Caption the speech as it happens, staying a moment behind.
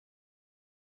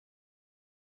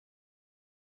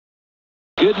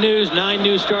Good news, 9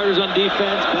 new starters on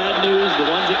defense. Bad news, the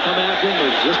ones that come after him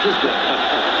are just as good.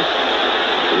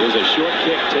 Here's a short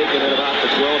kick taken at about the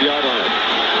 12-yard line.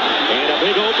 And a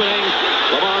big opening.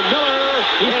 Lamar Miller.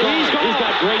 He's gone. He's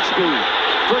got great speed.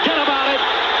 Forget about it.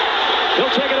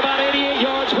 He'll take it about 88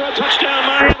 yards for a touchdown,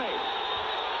 Miami.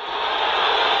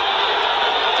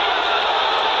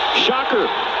 Shocker.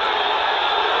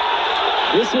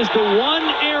 This is the one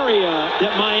area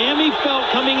that Miami felt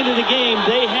coming into the game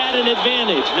they had an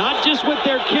advantage. Not just with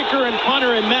their kicker and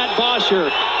punter and Matt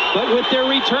Bosher, but with their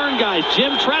return guys.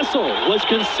 Jim Tressel was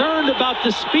concerned about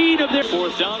the speed of their...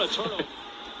 Fourth down, a turnover.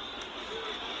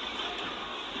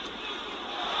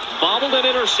 Bobbled and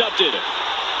intercepted.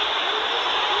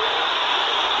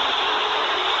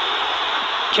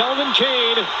 Kelvin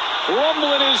Kane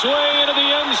rumbling his way into the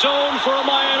end zone for a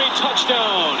Miami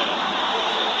touchdown.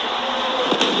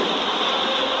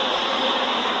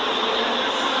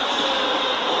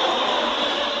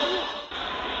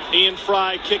 Ian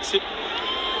Fry kicks it.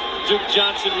 Duke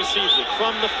Johnson receives it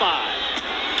from the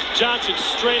 5. Johnson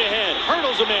straight ahead,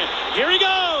 hurdles a man. Here he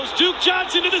goes. Duke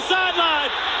Johnson to the sideline.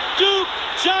 Duke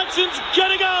Johnson's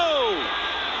gonna go.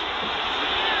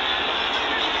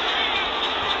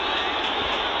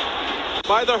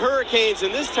 By the Hurricanes,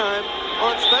 and this time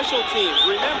on special teams.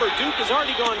 Remember, Duke has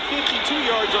already gone 52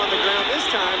 yards on the ground. This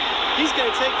time, he's going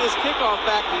to take this kickoff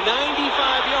back 95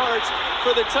 yards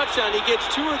for the touchdown. He gets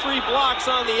 2 or 3 blocks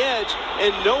on the edge,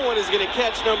 and no one is going to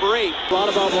catch number 8. A lot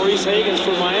about Maurice Higgins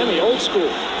for Miami, old school.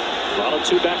 A lot of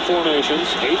 2-back formations.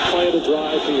 8th play of the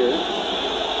drive here.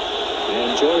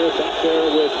 And Joyer back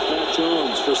there with Matt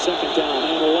Jones for 2nd down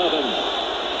and 11.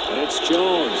 And it's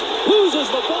Jones. Loses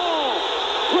the ball.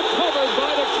 Recovered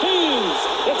by the Kings.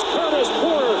 It's Curtis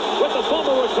Porter with the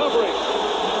fumble recovery.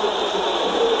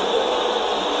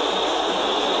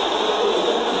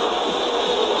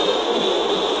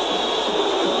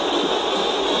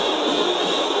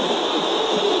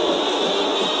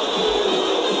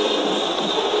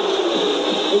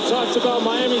 We talked about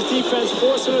Miami's defense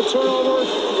forcing a turnover.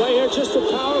 Right here, just a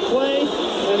power play.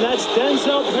 And that's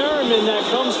Denzel Perryman that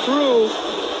comes through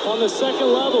on the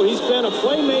 2nd level. He's been a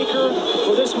playmaker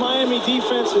for this Miami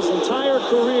defense his entire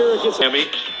career. Against Miami.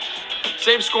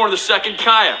 Same score in the 2nd.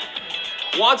 Kaya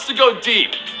wants to go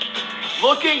deep.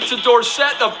 Looking to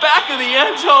Dorsett, the back of the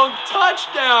end zone.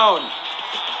 Touchdown.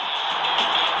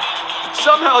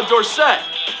 Somehow Dorsett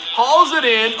hauls it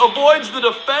in, avoids the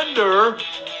defender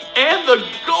and the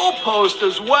goalpost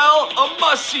as well. A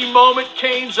must-see moment.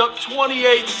 Canes up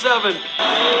 28-7.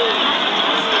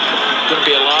 Going to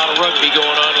be a lot of rugby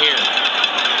going on here.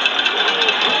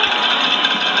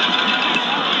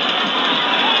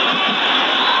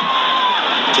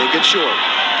 Take it short.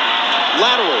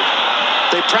 Lateral.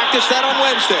 They practiced that on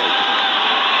Wednesday.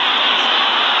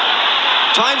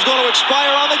 Time's going to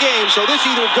expire on the game, so this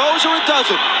either goes or it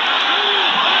doesn't.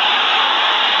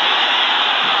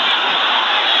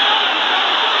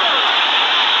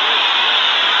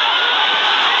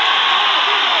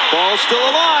 Ball's still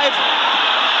alive.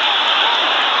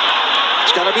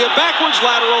 It's got to be a backwards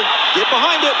lateral. Get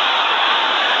behind it.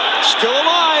 Still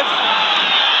alive.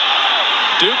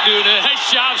 Duke doing a nice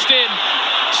job staying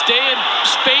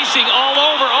spacing all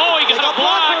over. Oh, he got a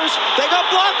block. Blockers. They got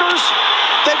blockers.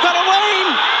 They've got a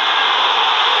lane.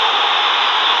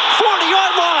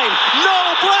 40-yard line. No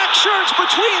black shirts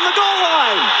between the goal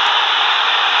line.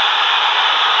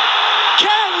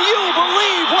 Can you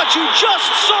believe what you just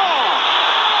saw?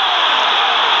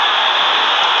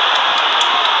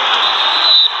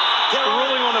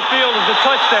 Field is the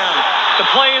touchdown. The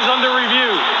play is under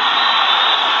review.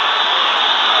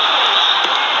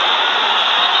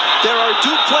 There are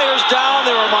Duke players down,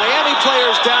 there are Miami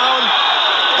players down,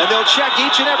 and they'll check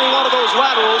each and every one of those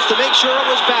laterals to make sure it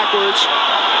was backwards.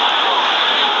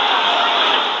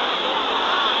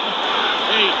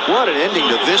 What an ending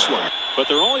to this one. But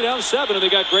they're only down 7, and they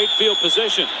got great field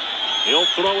position. He'll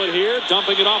throw it here,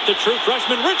 dumping it off to true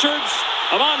freshman Richards.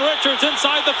 Amon Richards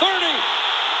inside the 30.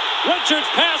 Richards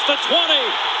past the 20,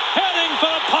 heading for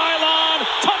the pylon.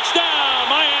 Touchdown,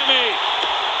 Miami.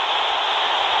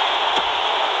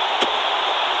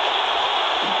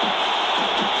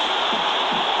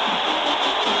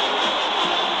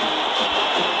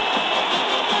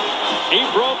 He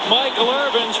broke Michael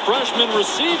Irvin's freshman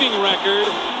receiving record,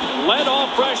 led all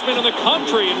freshmen in the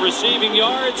country in receiving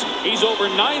yards. He's over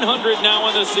 900 now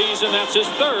in the season. That's his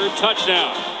 3rd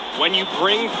touchdown. When you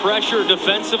bring pressure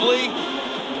defensively,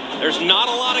 there's not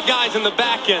a lot of guys in the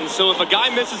back end, so if a guy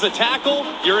misses a tackle,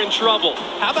 you're in trouble.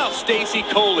 How about Stacy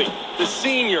Coley, the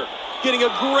senior, getting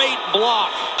a great block?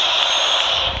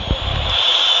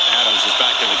 Adams is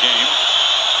back in the game.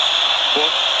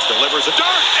 Book, still Delivers a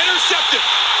dart, intercepted.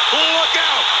 Look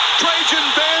out. Trajan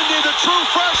Bandy, the true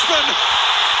freshman.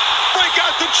 Break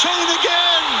out the chain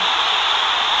again.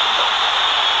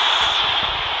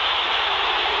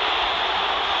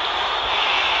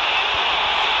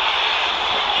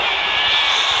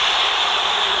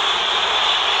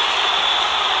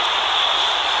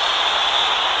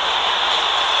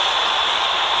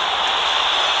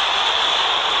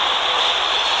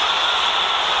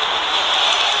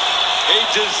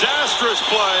 Disastrous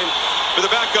play for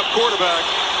the backup quarterback.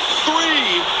 3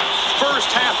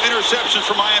 first-half interceptions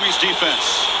for Miami's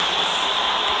defense.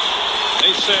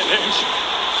 They said,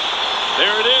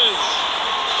 there it is.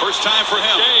 First time for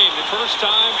him. Shane, the first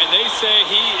time, and they say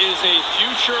he is a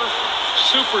future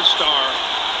superstar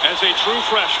as a true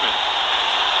freshman.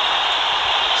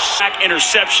 Sack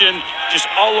interception just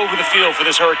all over the field for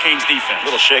this Hurricanes defense. A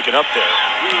little shaken up there.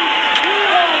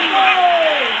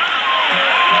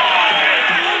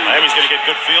 Miami's going to get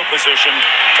good field position.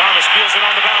 Thomas feels it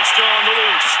on the bounce, still on the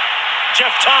loose.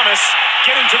 Jeff Thomas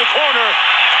getting to the corner.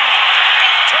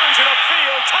 Turns it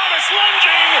upfield. Thomas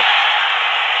lunging.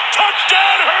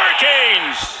 Touchdown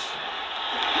Hurricanes.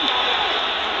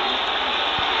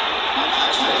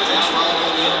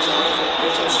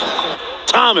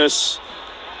 Thomas.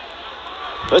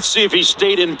 Let's see if he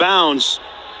stayed in bounds.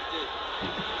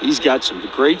 He's got some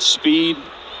great speed.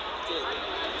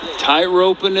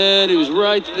 Tight-roping it. He was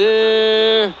right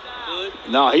there.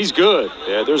 No, he's good.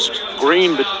 Yeah, there's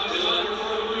Green. But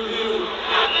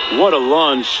what a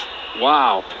lunge.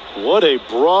 Wow. What a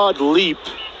broad leap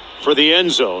for the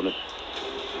end zone.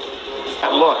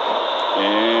 Look.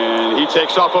 And he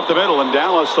takes off up the middle. And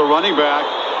Dallas, the running back,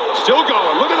 still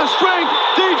going. Look at the strength.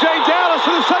 DJ Dallas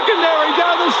to the secondary.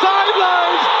 Down the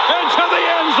sidelines. And to the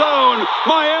end zone.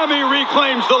 Miami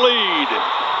reclaims the lead.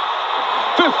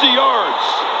 50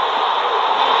 yards.